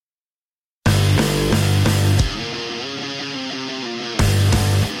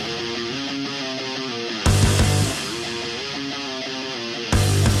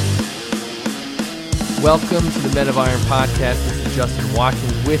Welcome to the Men of Iron podcast. This is Justin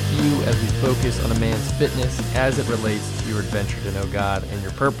Watkins with you as we focus on a man's fitness as it relates to your adventure to know God and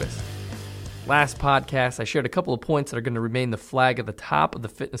your purpose. Last podcast, I shared a couple of points that are going to remain the flag at the top of the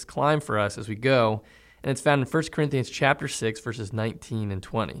fitness climb for us as we go, and it's found in 1 Corinthians chapter 6, verses 19 and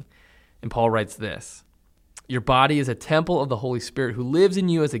 20. And Paul writes this: "Your body is a temple of the Holy Spirit who lives in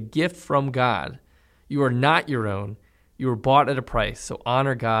you as a gift from God. You are not your own. You were bought at a price, so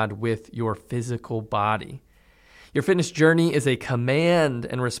honor God with your physical body." Your fitness journey is a command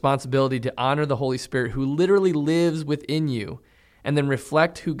and responsibility to honor the Holy Spirit who literally lives within you, and then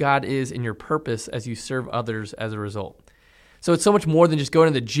reflect who God is in your purpose as you serve others as a result. So it's so much more than just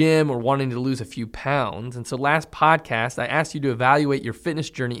going to the gym or wanting to lose a few pounds. And so last podcast, I asked you to evaluate your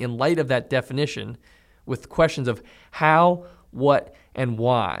fitness journey in light of that definition with questions of how, what, and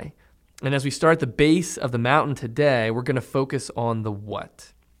why. And as we start at the base of the mountain today, we're going to focus on the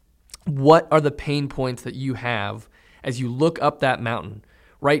what. What are the pain points that you have as you look up that mountain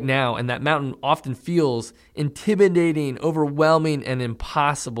right now? And that mountain often feels intimidating, overwhelming, and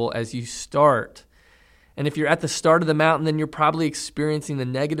impossible as you start. And if you're at the start of the mountain, then you're probably experiencing the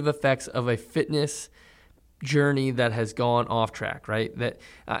negative effects of a fitness journey that has gone off track, right?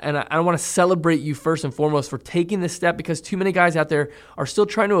 And I want to celebrate you first and foremost for taking this step, because too many guys out there are still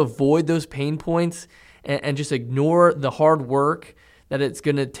trying to avoid those pain points and just ignore the hard work that it's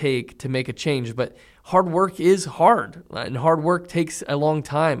going to take to make a change. But hard work is hard, and hard work takes a long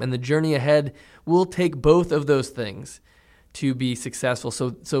time, and the journey ahead will take both of those things to be successful.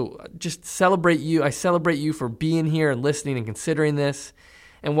 So just celebrate you. I celebrate you for being here and listening and considering this.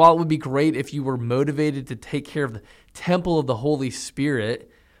 And while it would be great if you were motivated to take care of the temple of the Holy Spirit,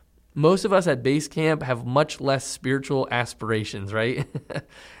 most of us at base camp have much less spiritual aspirations, right?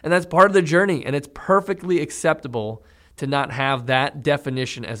 And that's part of the journey, and it's perfectly acceptable to not have that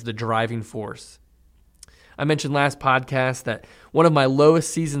definition as the driving force. I mentioned last podcast that one of my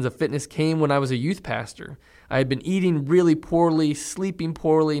lowest seasons of fitness came when I was a youth pastor. I had been eating really poorly, sleeping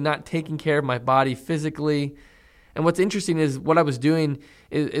poorly, not taking care of my body physically. And what's interesting is what I was doing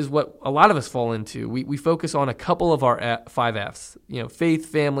is what a lot of us fall into. We focus on a couple of our 5 F's, faith,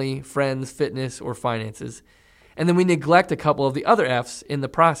 family, friends, fitness, or finances. And then we neglect a couple of the other F's in the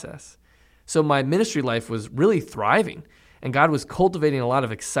process. So my ministry life was really thriving, and God was cultivating a lot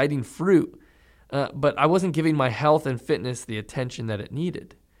of exciting fruit, but I wasn't giving my health and fitness the attention that it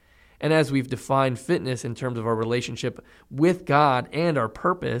needed. And as we've defined fitness in terms of our relationship with God and our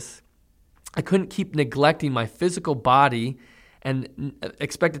purpose, I couldn't keep neglecting my physical body and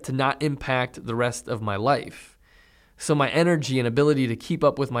expect it to not impact the rest of my life. So my energy and ability to keep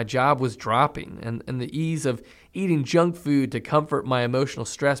up with my job was dropping, and the ease of eating junk food to comfort my emotional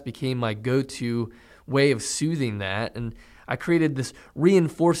stress became my go-to way of soothing that. And I created this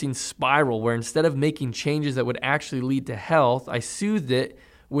reinforcing spiral where instead of making changes that would actually lead to health, I soothed it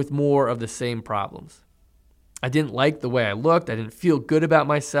with more of the same problems. I didn't like the way I looked. I didn't feel good about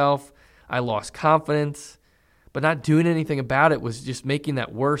myself. I lost confidence, but not doing anything about it was just making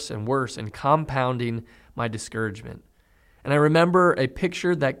that worse and worse and compounding my discouragement. And I remember a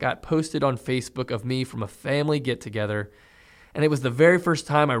picture that got posted on Facebook of me from a family get-together, and it was the very first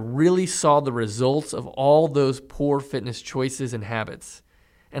time I really saw the results of all those poor fitness choices and habits.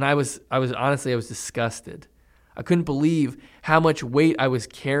 And I was honestly disgusted. I couldn't believe how much weight I was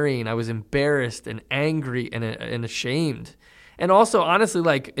carrying. I was embarrassed and angry and ashamed. And also,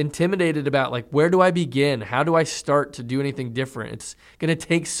 honestly, intimidated about, where do I begin? How do I start to do anything different? It's going to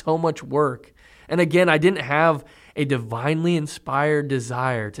take so much work. And again, I didn't have a divinely inspired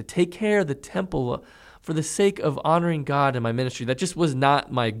desire to take care of the temple for the sake of honoring God in my ministry. That just was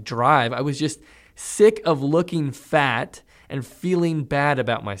not my drive. I was just sick of looking fat and feeling bad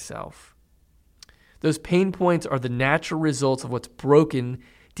about myself. Those pain points are the natural results of what's broken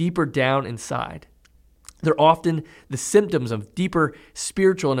deeper down inside. They're often the symptoms of deeper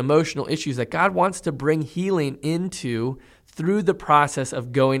spiritual and emotional issues that God wants to bring healing into through the process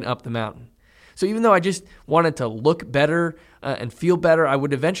of going up the mountain. So even though I just wanted to look better and feel better, I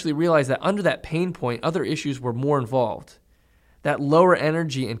would eventually realize that under that pain point, other issues were more involved. That lower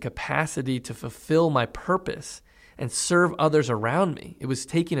energy and capacity to fulfill my purpose and serve others around me, it was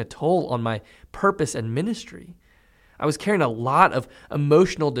taking a toll on my purpose and ministry. I was carrying a lot of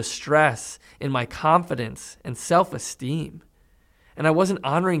emotional distress in my confidence and self-esteem. And I wasn't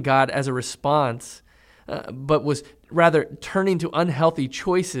honoring God as a response, but was rather turning to unhealthy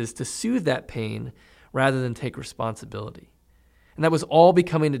choices to soothe that pain rather than take responsibility. And that was all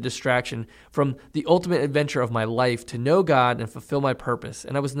becoming a distraction from the ultimate adventure of my life to know God and fulfill my purpose.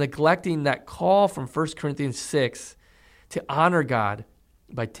 And I was neglecting that call from 1 Corinthians 6 to honor God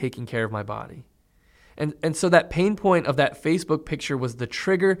by taking care of my body. And so that pain point of that Facebook picture was the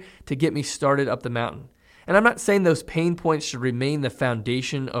trigger to get me started up the mountain. And I'm not saying those pain points should remain the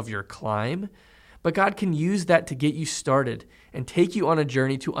foundation of your climb, but God can use that to get you started and take you on a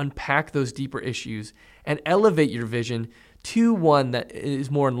journey to unpack those deeper issues and elevate your vision to one that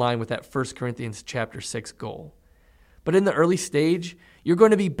is more in line with that 1 Corinthians chapter 6 goal. But in the early stage, you're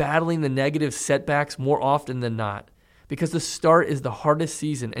going to be battling the negative setbacks more often than not, because the start is the hardest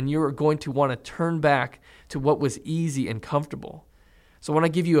season and you're going to want to turn back to what was easy and comfortable. So I want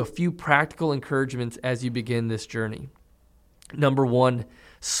to give you a few practical encouragements as you begin this journey. Number 1,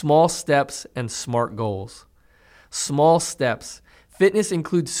 small steps and smart goals. Small steps. Fitness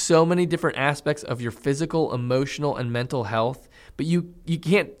includes so many different aspects of your physical, emotional, and mental health, but you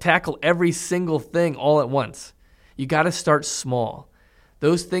can't tackle every single thing all at once. You got to start small.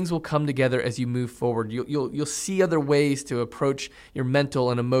 Those things will come together as you move forward. You'll see other ways to approach your mental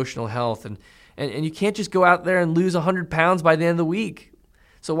and emotional health, and you can't just go out there and lose 100 pounds by the end of the week.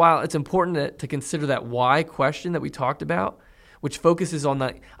 So while it's important to consider that why question that we talked about, which focuses on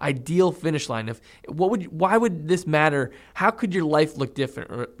the ideal finish line of why would this matter? How could your life look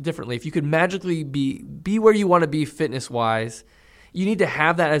differently if you could magically be where you want to be fitness-wise? You need to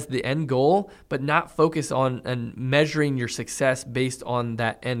have that as the end goal, but not focus on and measuring your success based on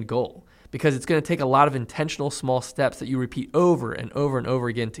that end goal, because it's going to take a lot of intentional small steps that you repeat over and over and over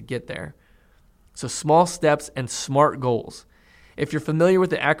again to get there. So small steps and SMART goals. If you're familiar with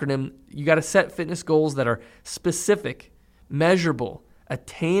the acronym, you got to set fitness goals that are specific, measurable,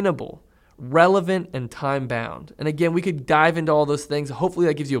 attainable, relevant, and time-bound. And again, we could dive into all those things. Hopefully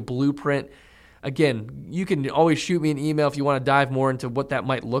that gives you a blueprint. Again, you can always shoot me an email if you want to dive more into what that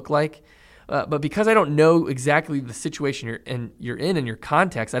might look like. But because I don't know exactly the situation you're in and your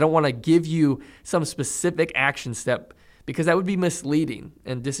context, I don't want to give you some specific action step because that would be misleading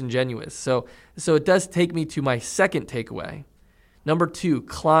and disingenuous. So it does take me to my second takeaway. Number 2,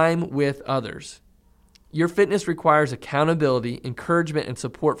 climb with others. Your fitness requires accountability, encouragement, and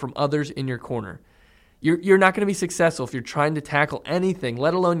support from others in your corner. You're not going to be successful if you're trying to tackle anything,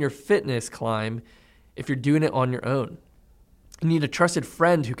 let alone your fitness climb, if you're doing it on your own. You need a trusted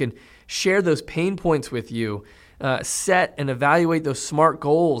friend who can share those pain points with you, set and evaluate those SMART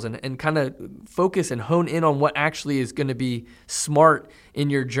goals, and kind of focus and hone in on what actually is going to be smart in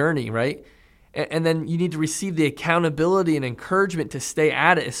your journey, right? And then you need to receive the accountability and encouragement to stay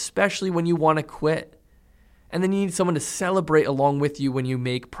at it, especially when you want to quit. And then you need someone to celebrate along with you when you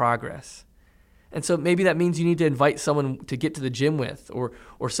make progress. And so maybe that means you need to invite someone to get to the gym with,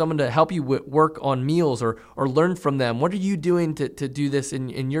 or someone to help you work on meals, or learn from them. What are you doing to do this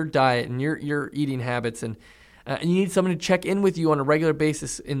in your diet and your eating habits? And you need someone to check in with you on a regular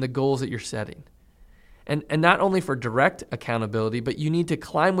basis in the goals that you're setting. And not only for direct accountability, but you need to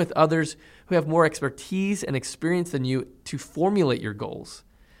climb with others who have more expertise and experience than you to formulate your goals.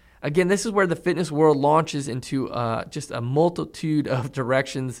 Again, this is where the fitness world launches into just a multitude of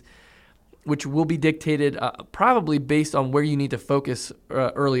directions, which will be dictated probably based on where you need to focus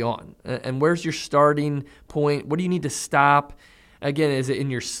early on. And where's your starting point? What do you need to stop? Again, is it in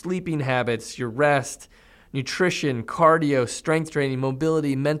your sleeping habits, your rest, nutrition, cardio, strength training,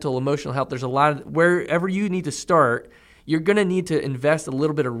 mobility, mental, emotional health? There's a lot of, wherever you need to start, you're going to need to invest a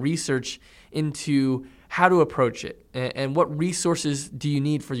little bit of research into how to approach it and what resources do you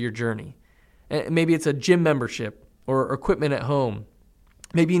need for your journey. Maybe it's a gym membership or equipment at home.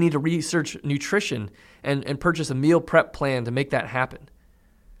 Maybe you need to research nutrition and purchase a meal prep plan to make that happen.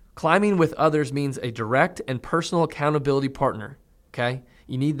 Climbing with others means a direct and personal accountability partner, okay?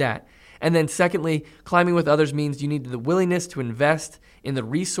 You need that. And then secondly, climbing with others means you need the willingness to invest in the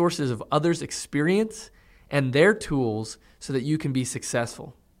resources of others' experience and their tools so that you can be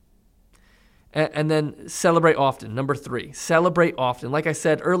successful. And then celebrate often. Number 3, celebrate often. Like I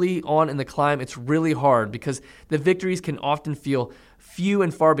said, early on in the climb, it's really hard because the victories can often feel few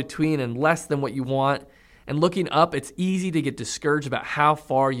and far between and less than what you want. And looking up, it's easy to get discouraged about how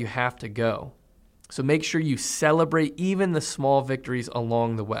far you have to go. So make sure you celebrate even the small victories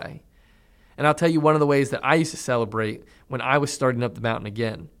along the way. And I'll tell you one of the ways that I used to celebrate when I was starting up the mountain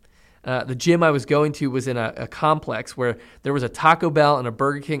again. The gym I was going to was in a complex where there was a Taco Bell and a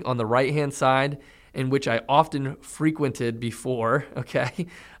Burger King on the right-hand side, in which I often frequented before, okay,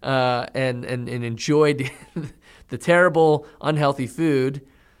 and enjoyed the terrible, unhealthy food.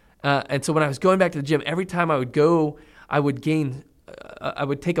 And so when I was going back to the gym, every time I would go, I would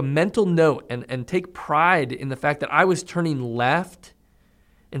take a mental note and take pride in the fact that I was turning left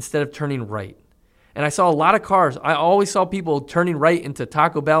instead of turning right. And I saw a lot of cars. I always saw people turning right into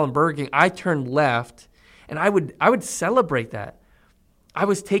Taco Bell and Burger King. I turned left, and I would celebrate that. I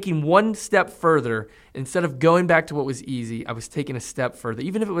was taking one step further. Instead of going back to what was easy, I was taking a step further,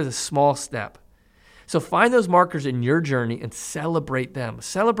 even if it was a small step. So find those markers in your journey and celebrate them.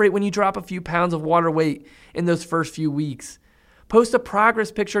 Celebrate when you drop a few pounds of water weight in those first few weeks. Post a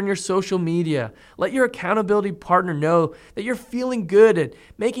progress picture on your social media. Let your accountability partner know that you're feeling good and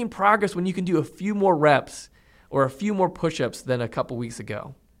making progress when you can do a few more reps or a few more push-ups than a couple weeks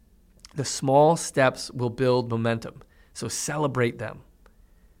ago. The small steps will build momentum, so celebrate them.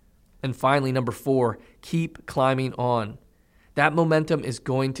 And finally, number 4, keep climbing on. That momentum is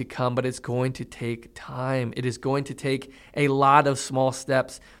going to come, but it's going to take time. It is going to take a lot of small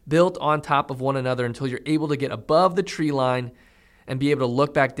steps built on top of one another until you're able to get above the tree line and be able to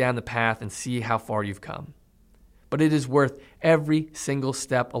look back down the path and see how far you've come. But it is worth every single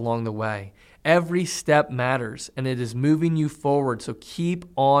step along the way. Every step matters, and it is moving you forward, so keep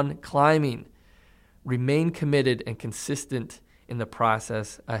on climbing. Remain committed and consistent in the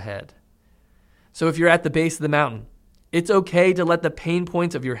process ahead. So if you're at the base of the mountain, it's okay to let the pain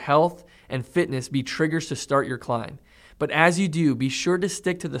points of your health and fitness be triggers to start your climb. But as you do, be sure to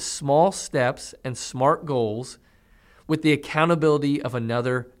stick to the small steps and SMART goals with the accountability of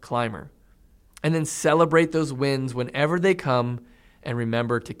another climber. And then celebrate those wins whenever they come, and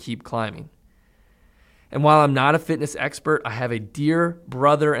remember to keep climbing. And while I'm not a fitness expert, I have a dear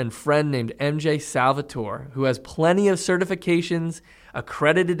brother and friend named MJ Salvatore, who has plenty of certifications,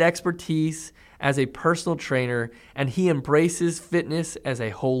 accredited expertise as a personal trainer, and he embraces fitness as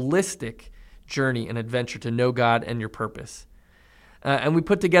a holistic journey and adventure to know God and your purpose. And we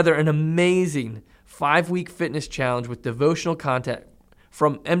put together an amazing 5-week fitness challenge with devotional content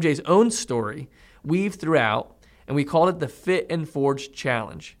from MJ's own story weaved throughout, and we called it the Fit and Forge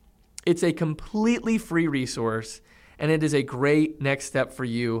Challenge. It's a completely free resource, and it is a great next step for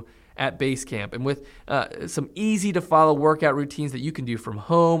you at base camp. And with some easy-to-follow workout routines that you can do from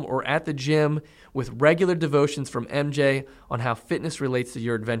home or at the gym, with regular devotions from MJ on how fitness relates to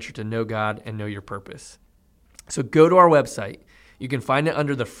your adventure to know God and know your purpose. So go to our website. You can find it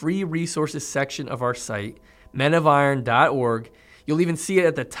under the free resources section of our site, menofiron.org. You'll even see it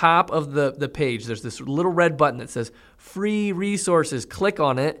at the top of the page. There's this little red button that says free resources. Click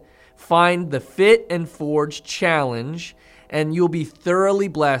on it. Find the Fit and Forge Challenge, and you'll be thoroughly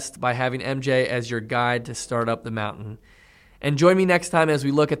blessed by having MJ as your guide to start up the mountain. And join me next time as we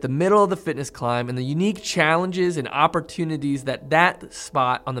look at the middle of the fitness climb and the unique challenges and opportunities that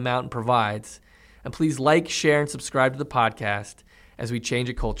spot on the mountain provides. And please like, share, and subscribe to the podcast as we change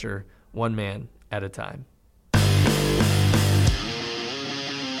a culture one man at a time.